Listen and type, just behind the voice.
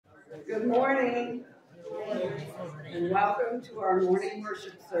Good morning, and welcome to our morning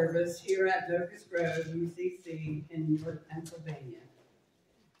worship service here at Locust Road, UCC in North Pennsylvania.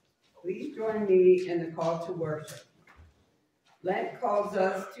 Please join me in the call to worship. Lent calls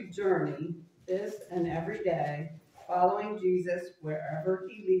us to journey this and every day, following Jesus wherever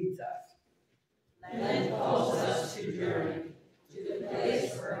he leads us. Lent calls us to journey to the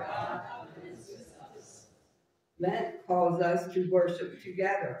place where God covenants with us. Lent calls us to worship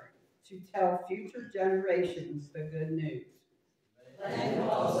together, to tell future generations the good news. Lent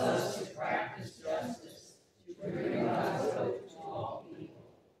calls us to practice justice, to bring God's hope to all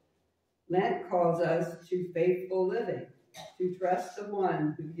people. Lent calls us to faithful living, to trust the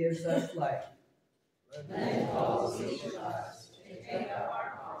one who gives us life. Lent calls each of us to take up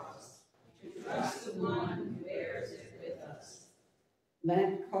our cross, to trust the one who bears it with us.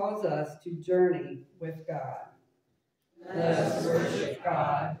 Lent calls us to journey with God. Let us worship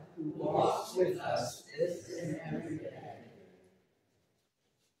God who walks with us this and every day.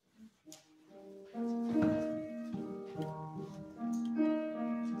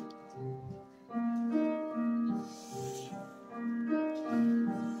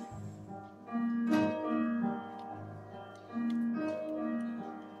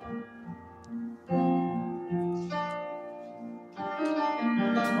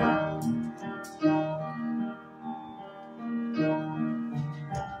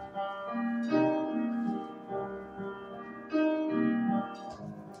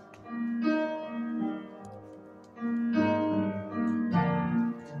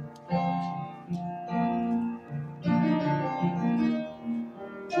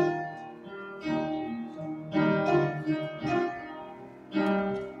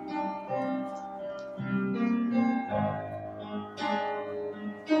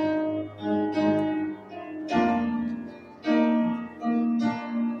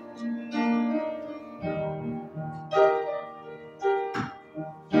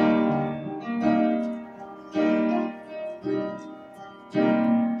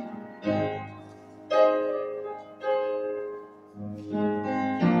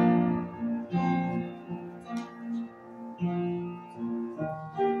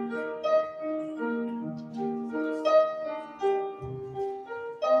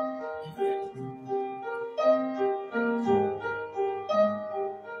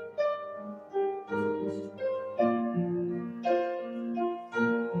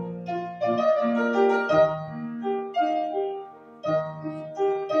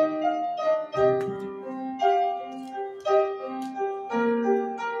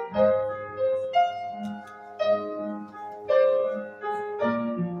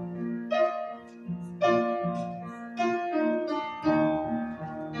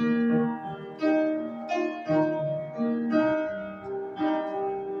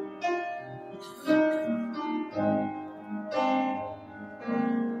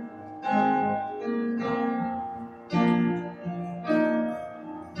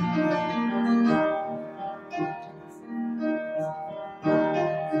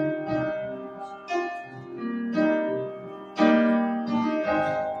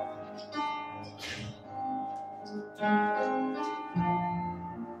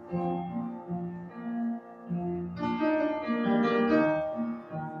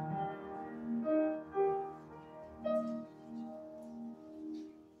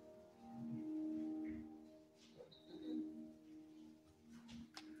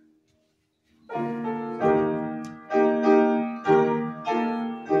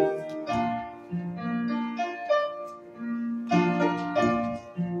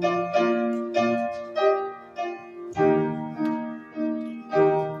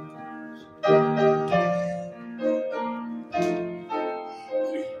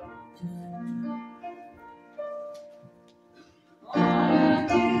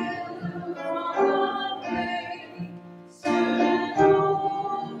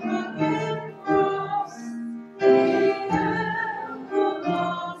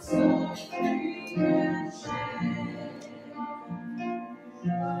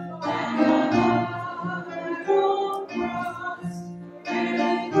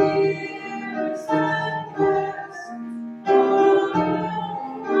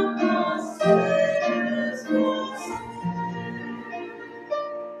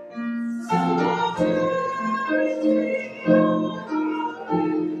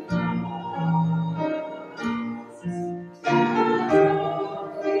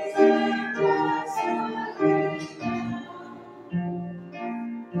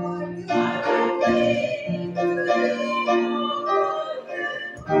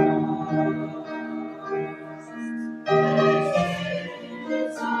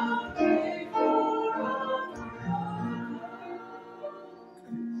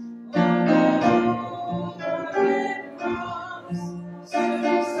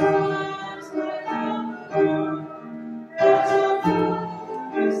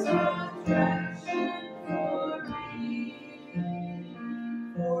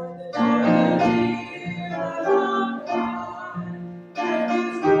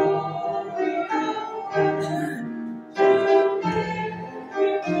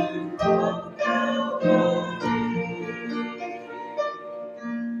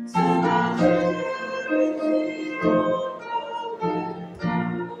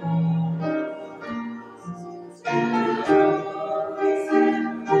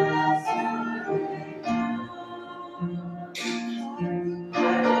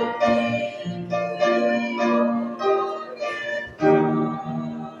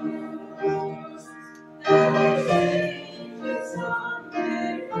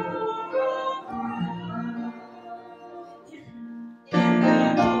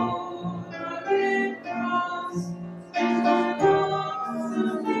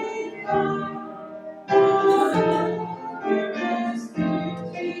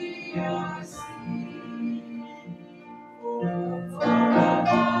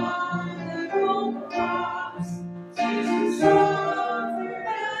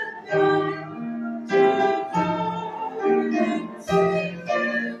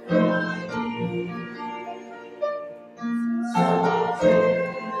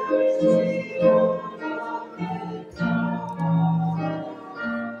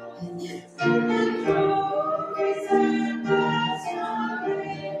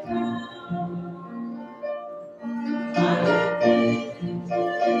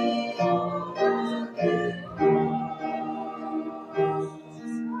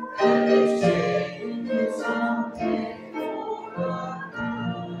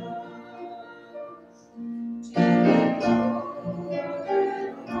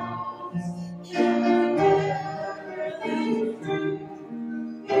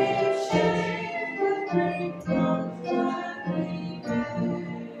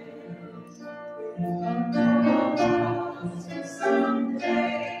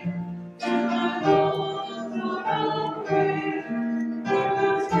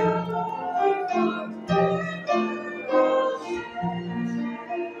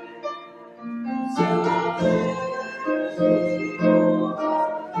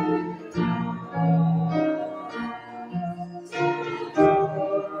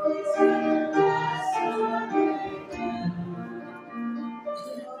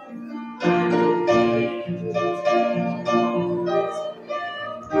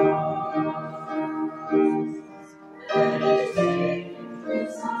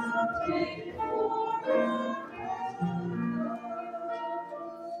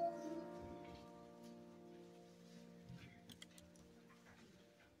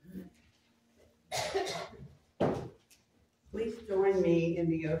 join me in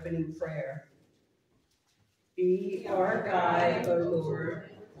the opening prayer. Be our guide, O Lord,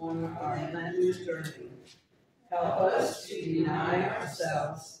 on our Lenten journey. Help us to deny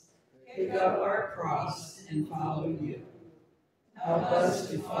ourselves, pick up our cross, and follow you. Help us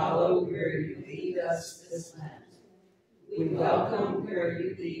to follow where you lead us this Lent. We welcome where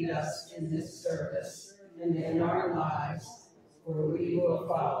you lead us in this service and in our lives, where we will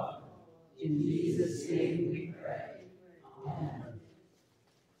follow. In Jesus' name we pray. Amen.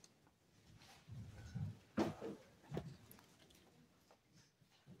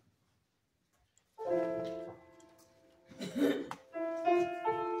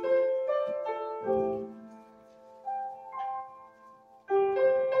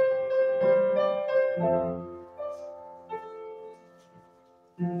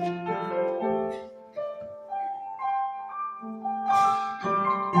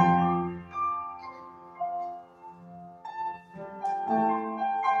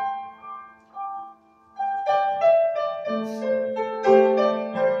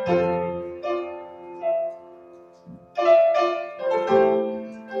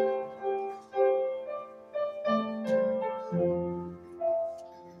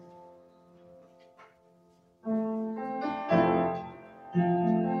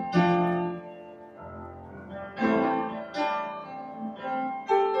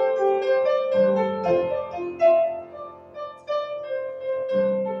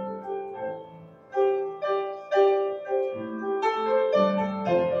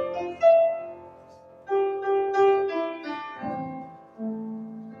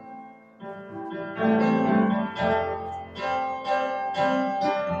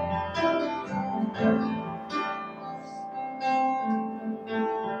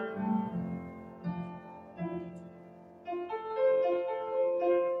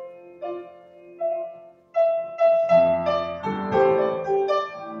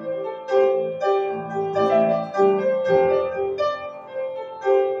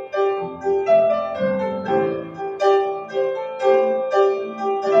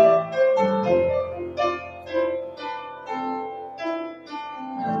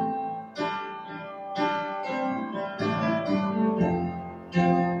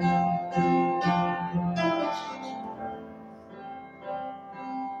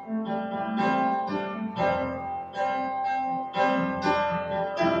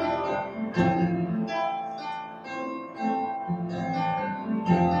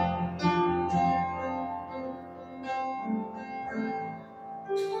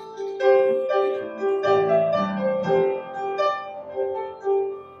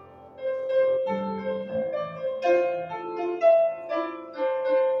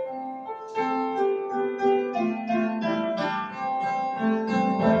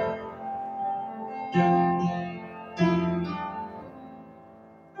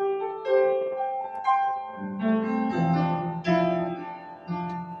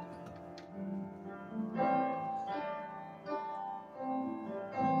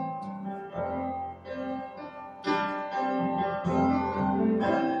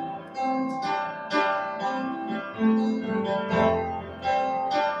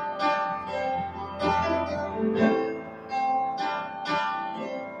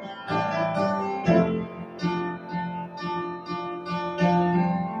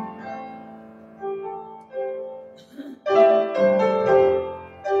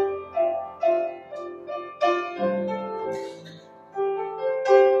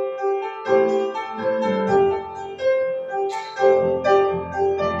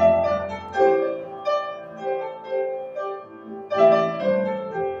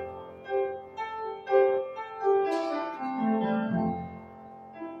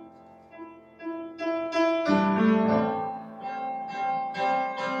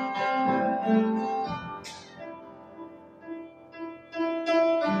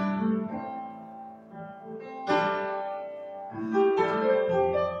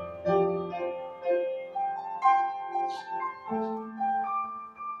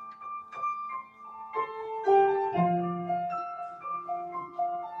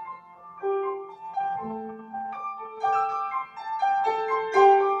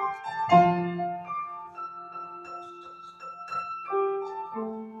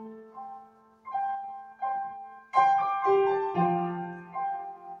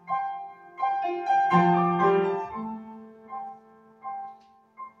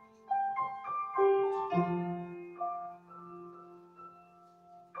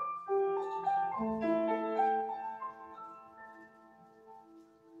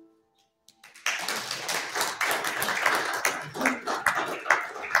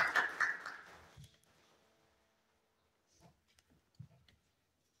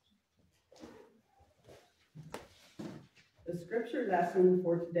 scripture lesson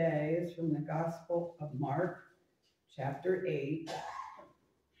for today is from the Gospel of Mark, chapter 8,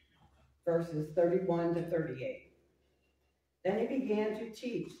 verses 31 to 38. Then he began to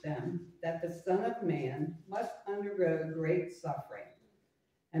teach them that the Son of Man must undergo great suffering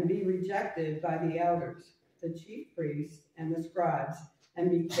and be rejected by the elders, the chief priests, and the scribes, and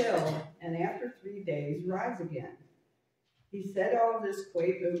be killed, and after 3 days rise again. He said all this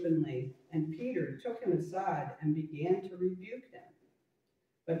quite openly, and Peter took him aside and began to rebuke him.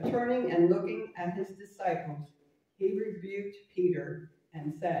 But turning and looking at his disciples, he rebuked Peter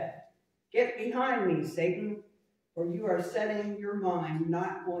and said, "Get behind me, Satan, for you are setting your mind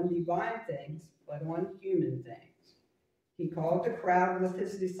not on divine things, but on human things." He called the crowd with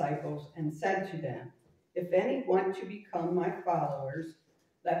his disciples and said to them, "If any want to become my followers,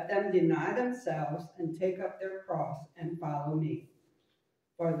 let them deny themselves and take up their cross and follow me.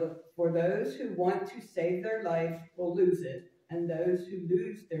 For those who want to save their life will lose it, and those who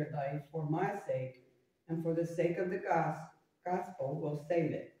lose their life for my sake and for the sake of the gospel will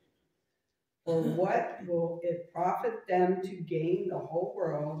save it. For what will it profit them to gain the whole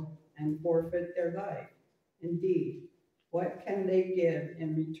world and forfeit their life? Indeed, what can they give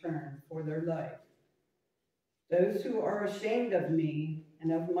in return for their life? Those who are ashamed of me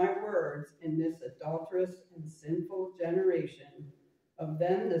and of my words in this adulterous and sinful generation, of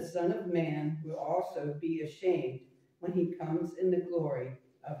them the Son of Man will also be ashamed when he comes in the glory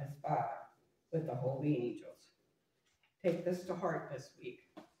of his Father with the holy angels." Take this to heart this week.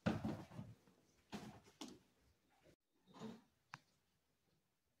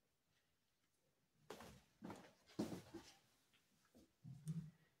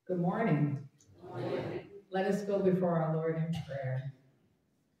 Good morning. Good morning. Let us go before our Lord in prayer.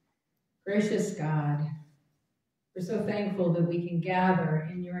 Gracious God, we're so thankful that we can gather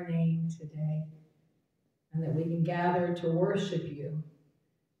in your name today and that we can gather to worship you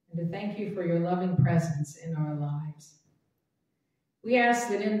and to thank you for your loving presence in our lives. We ask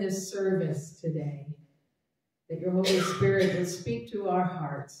that in this service today, that your Holy Spirit will speak to our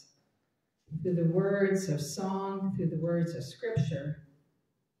hearts through the words of song, through the words of scripture,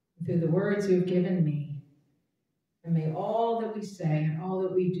 through the words you've given me. And may all that we say and all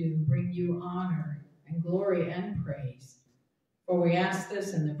that we do bring you honor and glory and praise. For we ask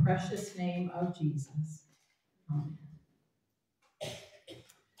this in the precious name of Jesus. Amen.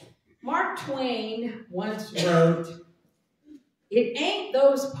 Mark Twain once wrote, "It ain't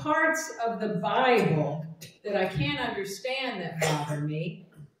those parts of the Bible that I can't understand that bother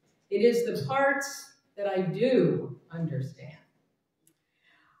me. It is the parts that I do understand."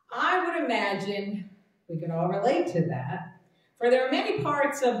 I would imagine we can all relate to that, for there are many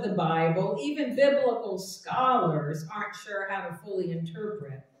parts of the Bible, even biblical scholars aren't sure how to fully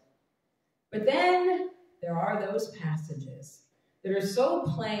interpret. But then there are those passages that are so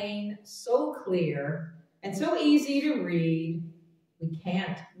plain, so clear, and so easy to read, we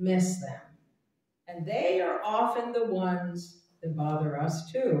can't miss them. And they are often the ones that bother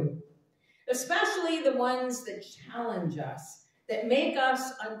us too, especially the ones that challenge us, that make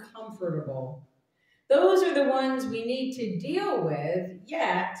us uncomfortable. Those are the ones we need to deal with,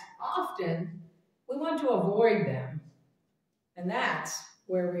 yet often we want to avoid them. And that's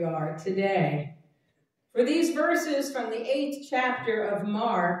where we are today. For these verses from the 8th chapter of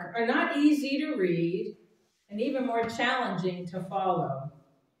Mark are not easy to read and even more challenging to follow.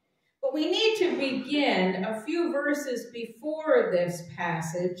 But we need to begin a few verses before this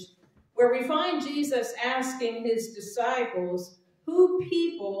passage where we find Jesus asking his disciples who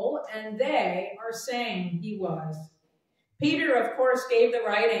people and they are saying he was. Peter, of course, gave the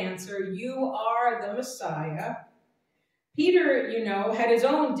right answer, "You are the Messiah." Peter, had his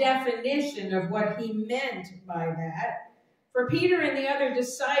own definition of what he meant by that. For Peter and the other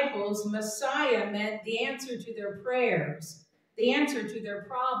disciples, Messiah meant the answer to their prayers, the answer to their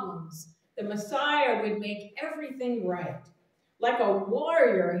problems. The Messiah would make everything right. Like a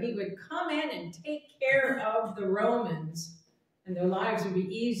warrior, he would come in and take care of the Romans, and their lives would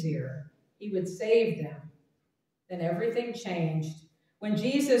be easier. He would save them. Then everything changed when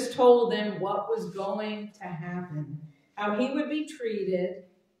Jesus told them what was going to happen, how he would be treated,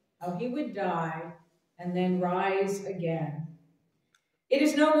 how he would die, and then rise again. It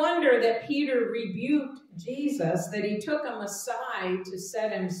is no wonder that Peter rebuked Jesus, that he took him aside to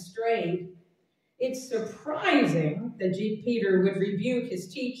set him straight. It's surprising that Peter would rebuke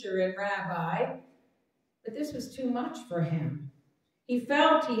his teacher and rabbi, but this was too much for him. He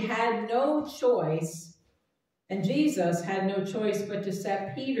felt he had no choice, and Jesus had no choice but to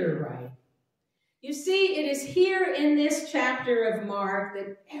set Peter right. You see, it is here in this chapter of Mark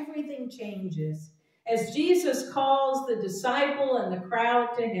that everything changes, as Jesus calls the disciple and the crowd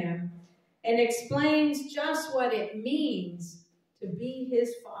to him and explains just what it means to be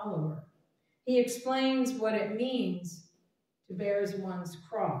his follower. He explains what it means to bear one's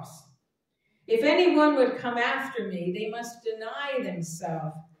cross. If anyone would come after me, they must deny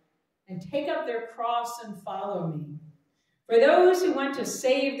themselves and take up their cross and follow me. For those who want to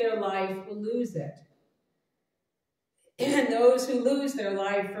save their life will lose it. And those who lose their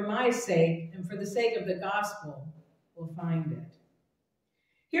life for my sake and for the sake of the gospel will find it.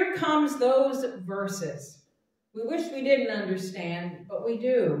 Here comes those verses. We wish we didn't understand, but we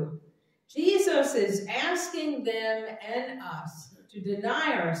do. Jesus is asking them and us to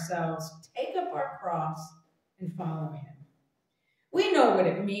deny ourselves, take up our cross, and follow him. We know what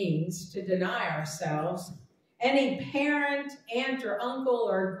it means to deny ourselves. Any parent, aunt or uncle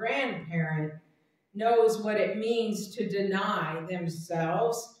or grandparent knows what it means to deny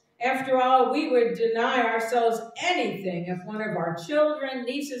themselves. After all, we would deny ourselves anything if one of our children,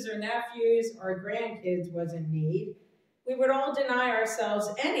 nieces or nephews or grandkids was in need. We would all deny ourselves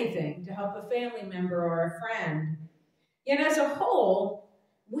anything to help a family member or a friend. Yet as a whole,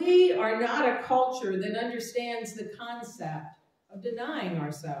 we are not a culture that understands the concept of denying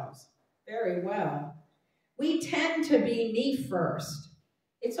ourselves very well. We tend to be me first.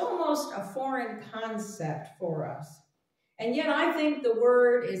 It's almost a foreign concept for us. And yet I think the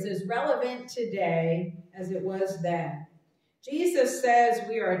word is as relevant today as it was then. Jesus says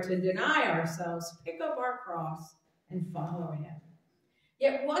we are to deny ourselves, pick up our cross, and follow him.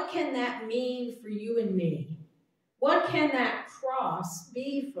 Yet what can that mean for you and me? What can that cross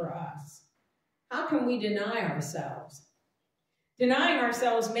be for us? How can we deny ourselves? Denying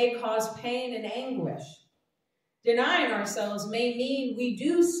ourselves may cause pain and anguish. Denying ourselves may mean we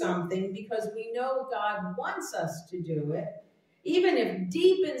do something because we know God wants us to do it, even if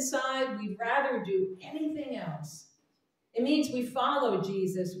deep inside we'd rather do anything else. It means we follow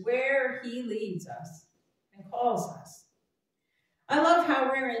Jesus where he leads us and calls us. I love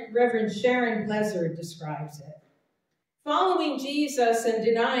how Reverend Sharon Blezer describes it. Following Jesus and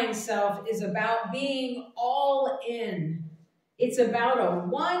denying self is about being all in. It's about a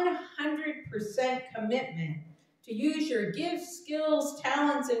 100% commitment to use your gifts, skills,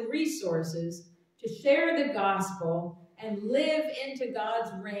 talents, and resources to share the gospel and live into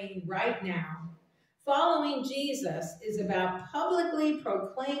God's reign right now. Following Jesus is about publicly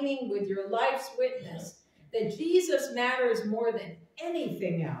proclaiming with your life's witness that Jesus matters more than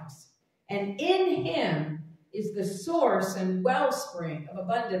anything else, and in him is the source and wellspring of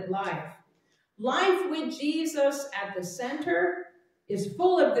abundant life. Life with Jesus at the center is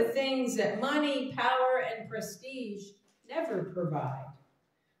full of the things that money, power, and prestige never provide.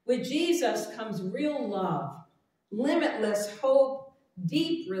 With Jesus comes real love, limitless hope,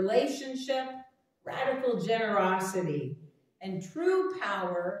 deep relationship, radical generosity, and true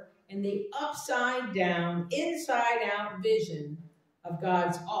power in the upside-down, inside-out vision of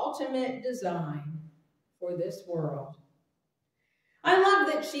God's ultimate design for this world. I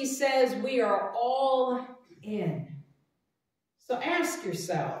love that she says we are all in. So ask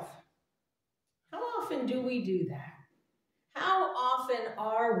yourself, how often do we do that? How often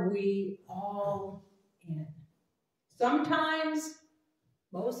are we all in? Sometimes,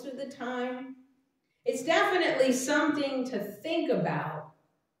 most of the time. It's definitely something to think about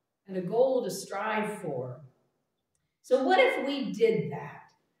and a goal to strive for. So what if we did that?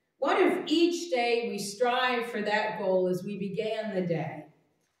 What if each day we strive for that goal as we began the day?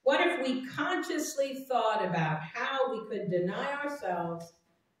 What if we consciously thought about how we could deny ourselves,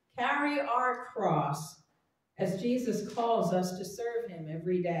 carry our cross, as Jesus calls us to serve him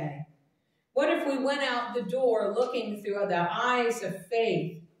every day? What if we went out the door looking through the eyes of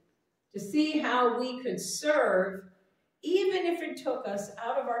faith to see how we could serve, even if it took us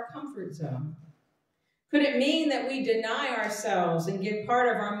out of our comfort zone? Could it mean that we deny ourselves and give part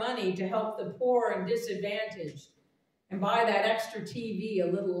of our money to help the poor and disadvantaged and buy that extra TV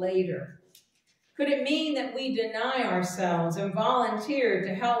a little later? Could it mean that we deny ourselves and volunteer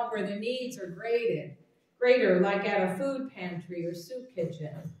to help where the needs are greater, like at a food pantry or soup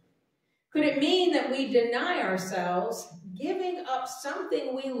kitchen? Could it mean that we deny ourselves, giving up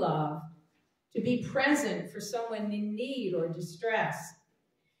something we love to be present for someone in need or distress?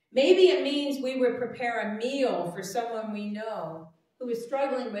 Maybe it means we would prepare a meal for someone we know who is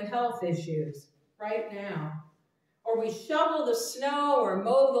struggling with health issues right now. Or we shovel the snow or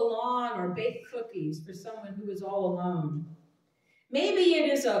mow the lawn or bake cookies for someone who is all alone. Maybe it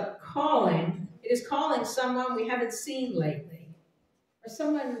is a calling. It is calling someone we haven't seen lately, or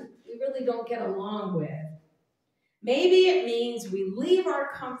someone we really don't get along with. Maybe it means we leave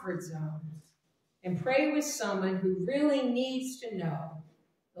our comfort zone and pray with someone who really needs to know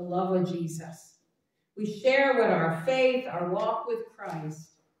the love of Jesus. We share what our faith, our walk with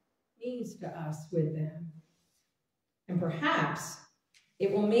Christ means to us with them. And perhaps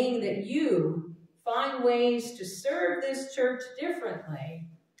it will mean that you find ways to serve this church differently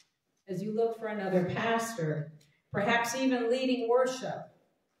as you look for another pastor, perhaps even leading worship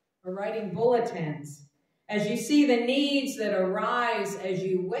or writing bulletins, as you see the needs that arise as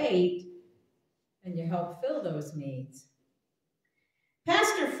you wait, and you help fill those needs.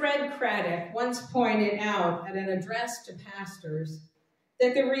 Pastor Fred Craddock once pointed out at an address to pastors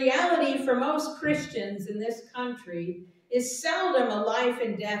that the reality for most Christians in this country is seldom a life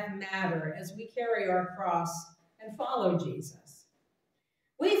and death matter as we carry our cross and follow Jesus.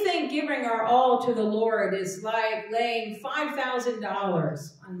 We think giving our all to the Lord is like laying $5,000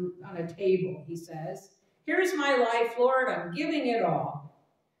 on a table, he says. Here's my life, Lord, I'm giving it all.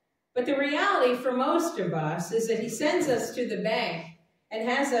 But the reality for most of us is that he sends us to the bank and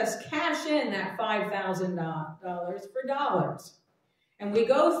has us cash in that $5,000 for dollars. And we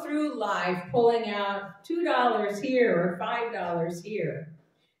go through life pulling out $2 here or $5 here.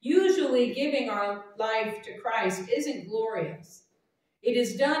 Usually giving our life to Christ isn't glorious. It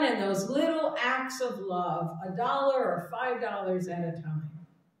is done in those little acts of love, $1 or $5 at a time.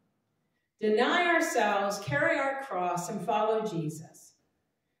 Deny ourselves, carry our cross, and follow Jesus.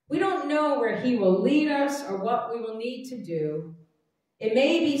 We don't know where he will lead us or what we will need to do. It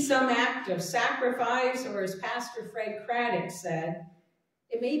may be some act of sacrifice, or as Pastor Fred Craddock said,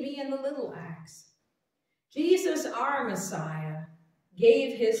 it may be in the little acts. Jesus, our Messiah,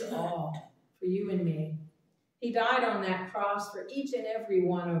 gave his all for you and me. He died on that cross for each and every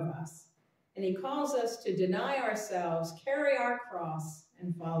one of us. And he calls us to deny ourselves, carry our cross,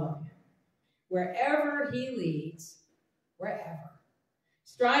 and follow him. Wherever he leads, wherever.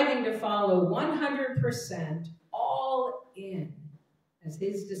 Striving to follow 100% all in as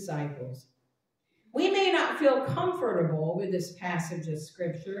his disciples. We may not feel comfortable with this passage of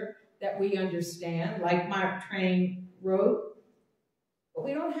scripture that we understand, like Mark Twain wrote, but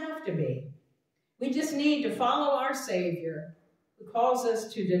we don't have to be. We just need to follow our Savior, who calls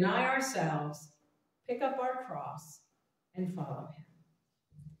us to deny ourselves, pick up our cross, and follow him.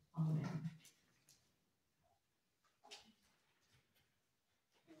 Amen.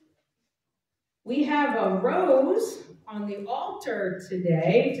 We have a rose on the altar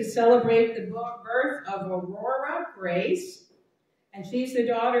today to celebrate the birth of Aurora Grace. And she's the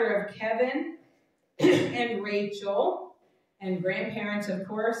daughter of Kevin and Rachel. And grandparents, of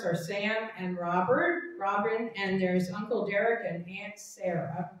course, are Sam and Robin, and there's Uncle Derek and Aunt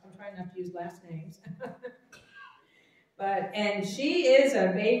Sarah. I'm trying not to use last names. And she is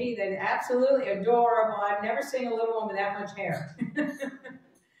a baby that is absolutely adorable. I've never seen a little one with that much hair.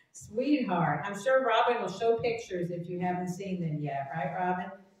 Sweetheart. I'm sure Robin will show pictures if you haven't seen them yet. Right,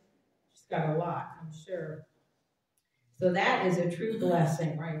 Robin? She's got a lot, I'm sure. So that is a true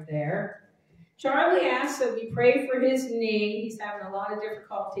blessing right there. Charlie asks that we pray for his knee. He's having a lot of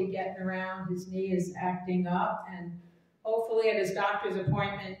difficulty getting around. His knee is acting up. And hopefully at his doctor's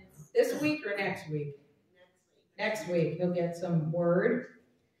appointment this week or next week? Next week. He'll get some word.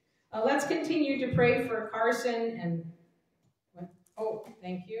 Let's continue to pray for Carson and... Oh,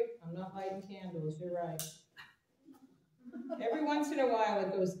 thank you. I'm not lighting candles. You're right. Every once in a while,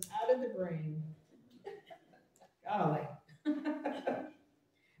 it goes out of the brain. Golly.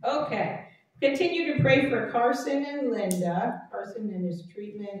 Okay. Continue to pray for Carson and Linda. Carson in his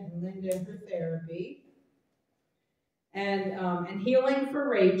treatment and Linda in her therapy. And healing for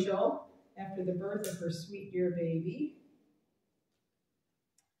Rachel after the birth of her sweet dear baby.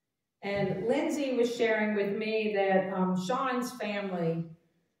 And Lindsay was sharing with me that Sean's family,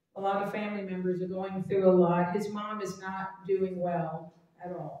 a lot of family members are going through a lot. His mom is not doing well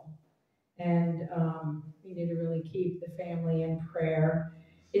at all. And we need to really keep the family in prayer.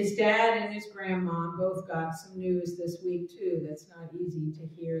 His dad and his grandma both got some news this week, too. That's not easy to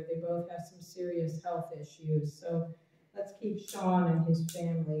hear. They both have some serious health issues. So let's keep Sean and his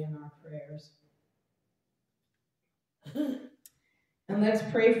family in our prayers. And let's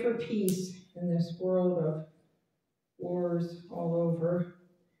pray for peace in this world of wars all over.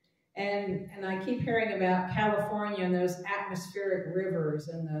 And I keep hearing about California and those atmospheric rivers,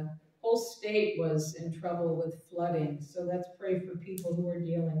 and the whole state was in trouble with flooding. So let's pray for people who are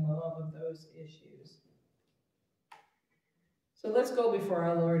dealing with all of those issues. So let's go before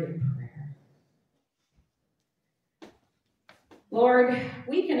our Lord in prayer. Lord,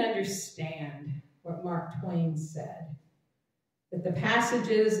 we can understand what Mark Twain said, that the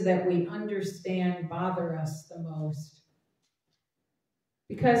passages that we understand bother us the most,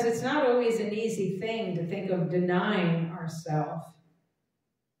 Because it's not always an easy thing to think of denying ourselves,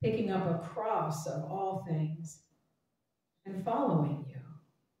 picking up a cross of all things, and following you.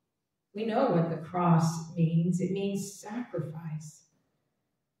 We know what the cross means. It means sacrifice.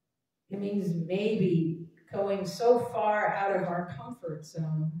 It means maybe going so far out of our comfort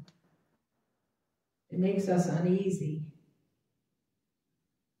zone. It makes us uneasy.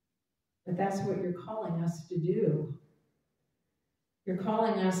 But that's what you're calling us to do. You're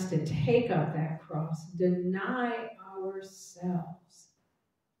calling us to take up that cross, deny ourselves,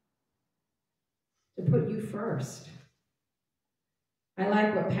 to put you first. I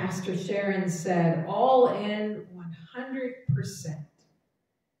like what Pastor Sharon said, all in 100%.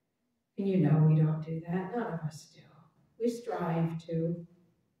 And you know we don't do that. None of us do. We strive to.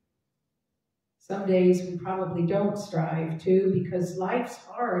 Some days we probably don't strive to because life's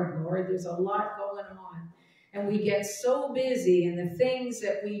hard, Lord. There's a lot going on. And we get so busy in the things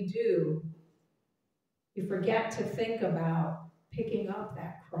that we do, we forget to think about picking up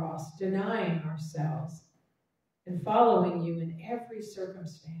that cross, denying ourselves, and following you in every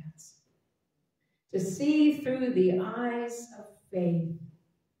circumstance. To see through the eyes of faith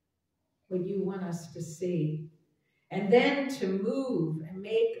what you want us to see. And then to move and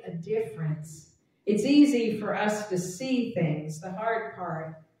make a difference. It's easy for us to see things. The hard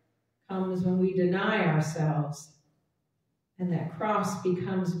part comes when we deny ourselves. And that cross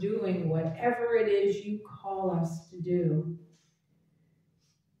becomes doing whatever it is you call us to do.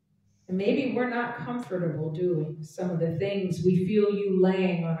 And maybe we're not comfortable doing some of the things we feel you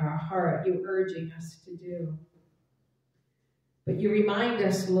laying on our heart, you urging us to do. But you remind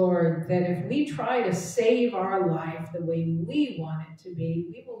us, Lord, that if we try to save our life the way we want it to be,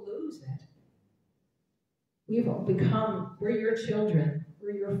 we will lose it. We're your children,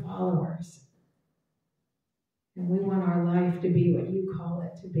 we're your followers. And we want our life to be what you call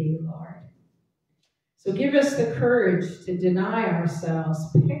it to be, Lord. So give us the courage to deny ourselves,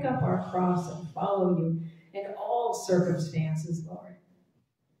 pick up our cross, and follow you in all circumstances, Lord.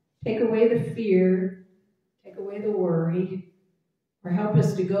 Take away the fear, take away the worry, or help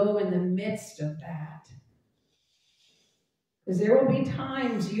us to go in the midst of that. Because there will be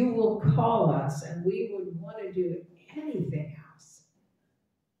times you will call us and we would want to do anything else.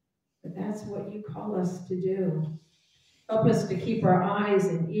 But that's what you call us to do. Help us to keep our eyes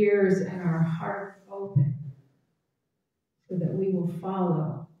and ears and our heart open so that we will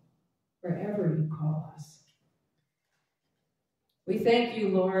follow wherever you call us. We thank you,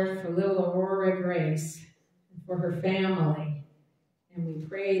 Lord, for little Aurora Grace and for her family. And we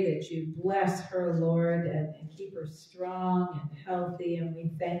pray that you bless her, Lord, and keep her strong and healthy. And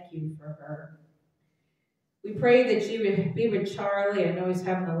we thank you for her. We pray that you would be with Charlie. I know he's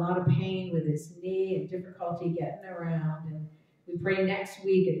having a lot of pain with his knee and difficulty getting around. And we pray next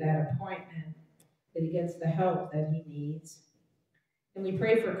week at that appointment that he gets the help that he needs. And we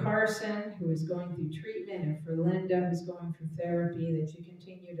pray for Carson, who is going through treatment, and for Linda, who's going through therapy, that you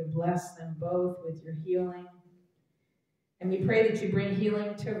continue to bless them both with your healing. And we pray that you bring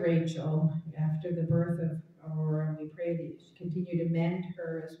healing to Rachel after the birth of Aurora. And we pray that you continue to mend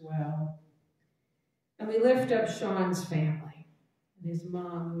her as well. And we lift up Sean's family and his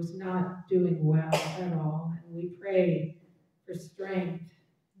mom, who's not doing well at all. And we pray for strength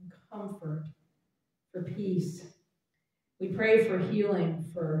and comfort, for peace. We pray for healing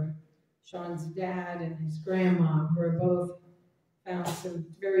for Sean's dad and his grandma, who are both found some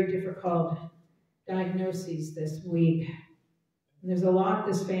very difficult diagnoses this week. And there's a lot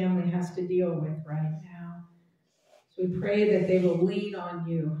this family has to deal with right now. So we pray that they will lean on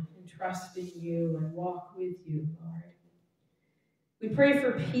you and trust in you and walk with you, Lord. We pray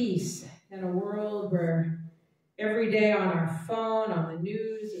for peace in a world where every day on our phone, on the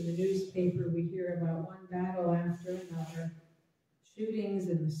news, in the newspaper, we hear about one battle after another. Shootings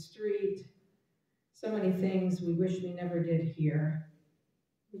in the street. So many things we wish we never did hear.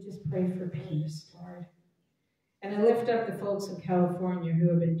 We just pray for peace, Lord. And I lift up the folks in California who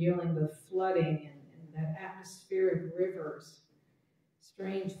have been dealing with flooding and that atmospheric rivers,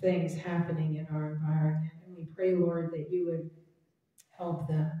 strange things happening in our environment. And we pray, Lord, that you would help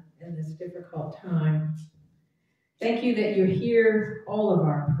them in this difficult time. Thank you that you hear all of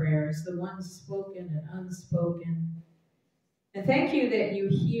our prayers, the ones spoken and unspoken. And thank you that you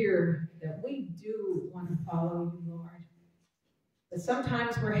hear that we do want to follow you, Lord. But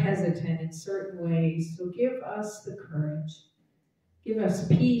sometimes we're hesitant in certain ways, so give us the courage. Give us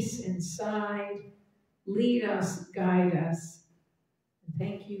peace inside. Lead us, guide us. And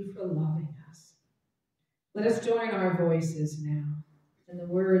thank you for loving us. Let us join our voices now in the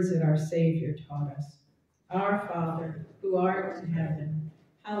words that our Savior taught us. Our Father, who art in heaven,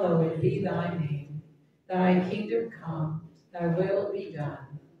 hallowed be thy name. Thy kingdom come, thy will be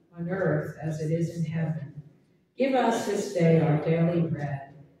done, on earth as it is in heaven. Give us this day our daily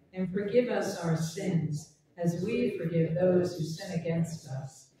bread, and forgive us our sins, as we forgive those who sin against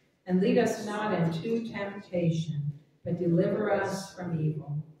us. And lead us not into temptation, but deliver us from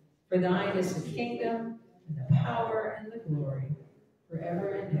evil. For thine is the kingdom, and the power, and the glory, forever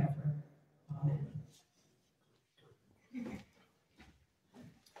and ever. Amen.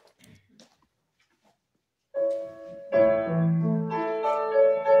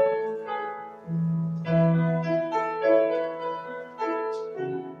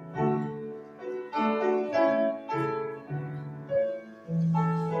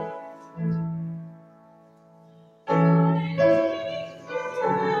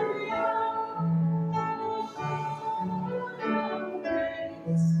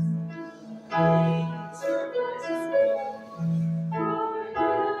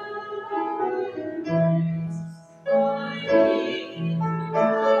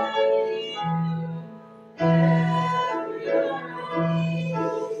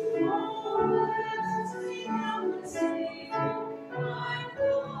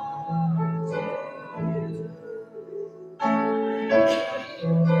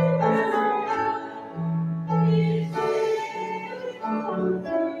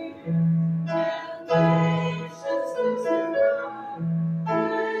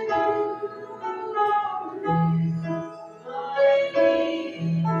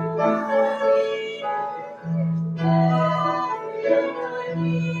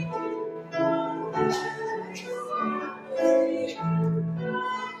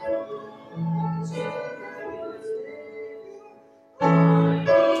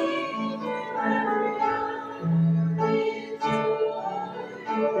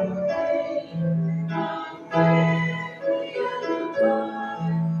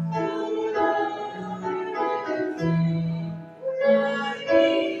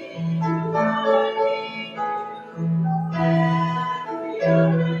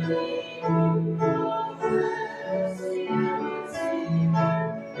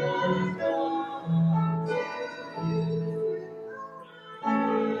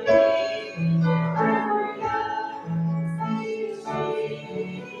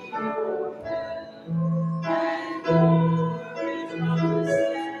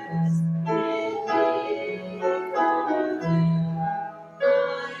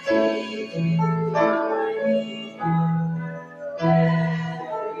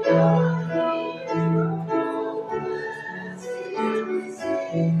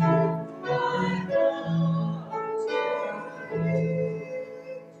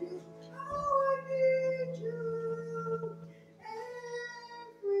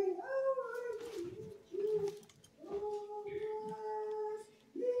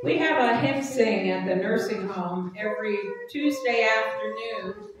 We have a hymn sing at the nursing home every Tuesday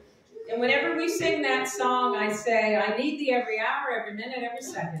afternoon. And whenever we sing that song, I say, I need thee every hour, every minute, every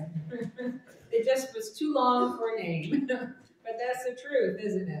second. It just was too long for a name. But that's the truth,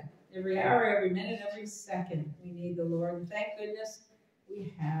 isn't it? Every hour, every minute, every second, we need the Lord. And thank goodness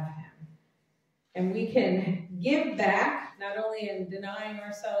we have him. And we can give back, not only in denying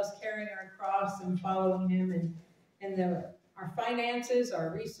ourselves, carrying our cross, and following him, and our finances,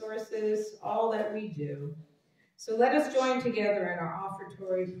 our resources, all that we do. So let us join together in our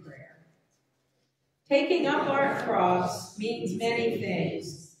offertory prayer. Taking up our cross means many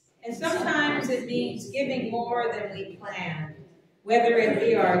things, and sometimes it means giving more than we planned, whether it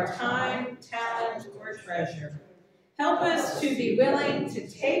be our time, talent, or treasure. Help us to be willing to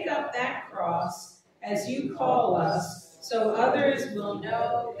take up that cross as you call us, so others will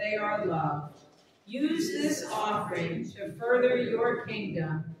know they are loved. Use this offering to further your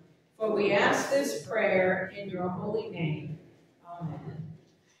kingdom, for we ask this prayer in your holy name. Amen.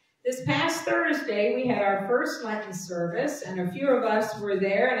 This past Thursday, we had our first Lenten service, and a few of us were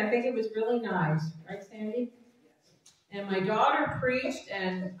there, and I think it was really nice. Right, Sandy? And my daughter preached,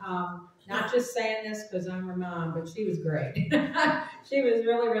 and not just saying this because I'm her mom, but she was great. She was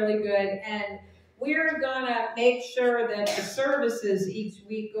really, really good. And we're going to make sure that the services each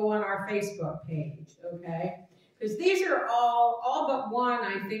week go on our Facebook page, okay? Because these are all but one,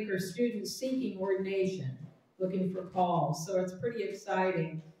 I think, are students seeking ordination, looking for calls. So it's pretty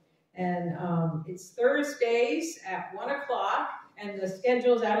exciting. And it's Thursdays at 1 o'clock, and the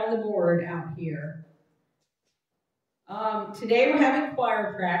schedule's out on the board out here. Today we're having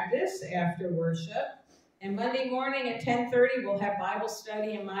choir practice after worship. And Monday morning at 10:30, we'll have Bible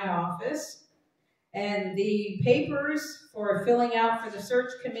study in my office. And the papers for filling out for the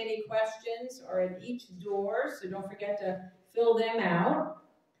search committee questions are at each door, so don't forget to fill them out.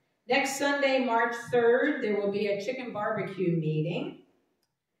 Next Sunday, March 3rd, there will be a chicken barbecue meeting.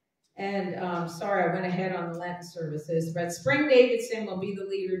 And sorry, I went ahead on the Lenten services, but Spring Davidson will be the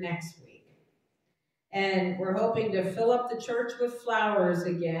leader next week. And we're hoping to fill up the church with flowers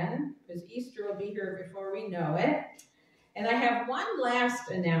again, because Easter will be here before we know it. And I have one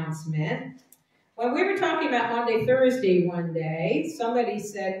last announcement. When we were talking about Monday, Thursday one day, somebody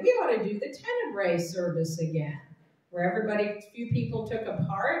said, we ought to do the Tenebrae service again, where a few people took a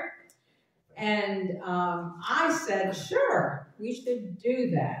part. And I said, sure, we should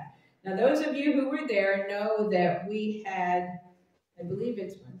do that. Now, those of you who were there know that we had, I believe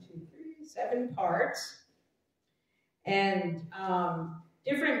it's 7 parts. And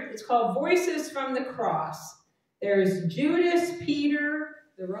it's called Voices from the Cross. There's Judas, Peter,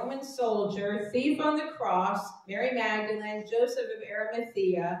 the Roman soldier, thief on the cross, Mary Magdalene, Joseph of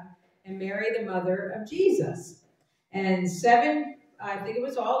Arimathea, and Mary, the mother of Jesus. And 7, I think it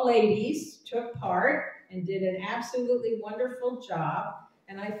was all ladies, took part and did an absolutely wonderful job.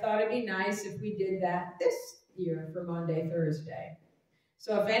 And I thought it'd be nice if we did that this year for Monday, Thursday.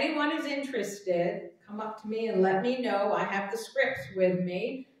 So if anyone is interested, come up to me and let me know. I have the scripts with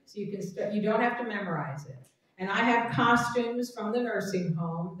me, so you don't have to memorize it. And I have costumes from the nursing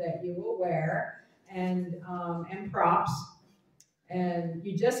home that you will wear, and props. And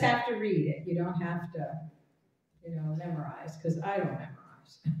you just have to read it. You don't have to, memorize, because I don't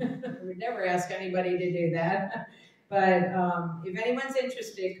memorize. I would never ask anybody to do that. But if anyone's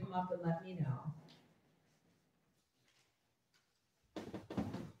interested, come up and let me know.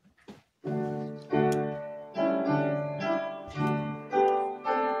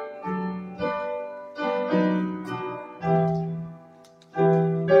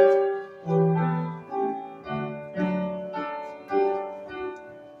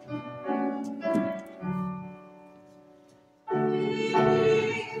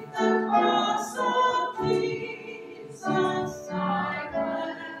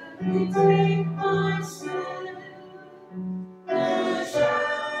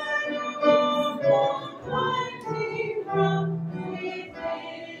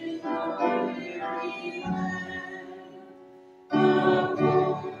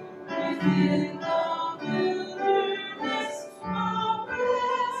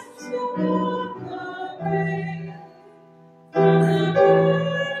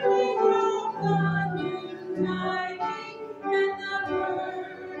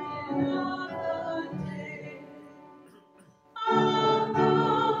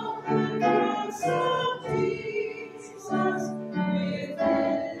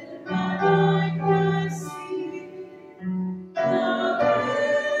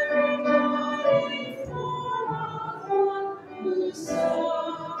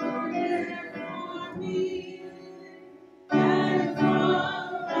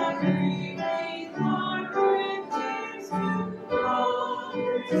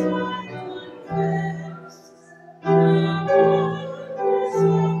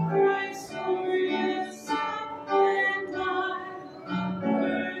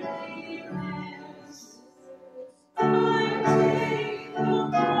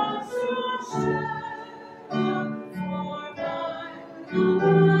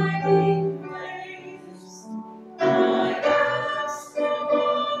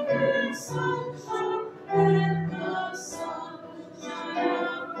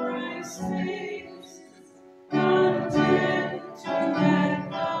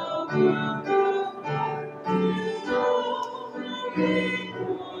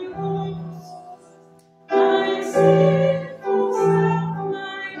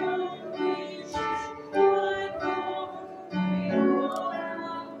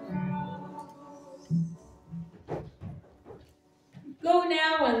 Go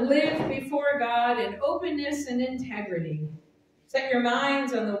now and live before God in openness and integrity. Set your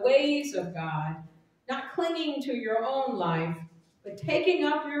minds on the ways of God, not clinging to your own life, but taking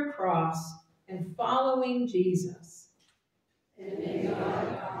up your cross and following Jesus. And may God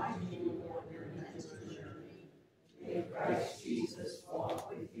guide you on your mental journey. May Christ Jesus walk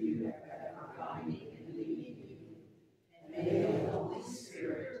with you ever, guiding and leading you. And may the Holy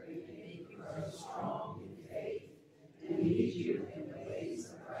Spirit make you grow strong in faith and lead you in the ways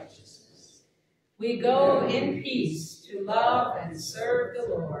of righteousness. We go in peace to love and serve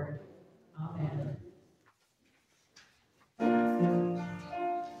the Lord. Amen.